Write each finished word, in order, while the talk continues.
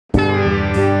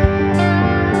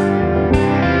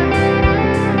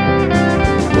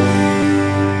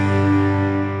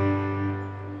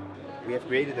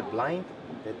blind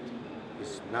that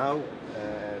is now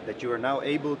that you are now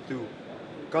able to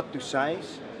cut to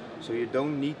size, so you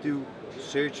don't need to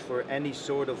search for any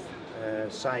sort of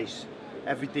size.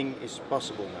 Everything is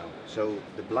possible now. So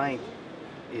the blind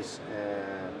is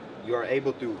you are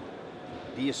able to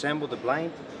deassemble the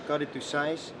blind, cut it to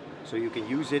size, so you can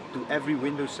use it to every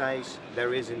window size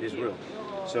there is in this world.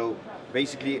 So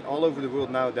basically all over the world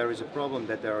now there is a problem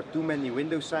that there are too many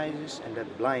window sizes and that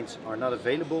blinds are not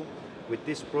available. With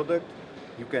this product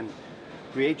you can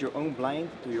create your own blind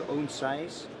to your own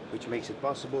size, which makes it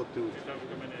possible to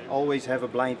always have a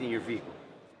blind in your vehicle.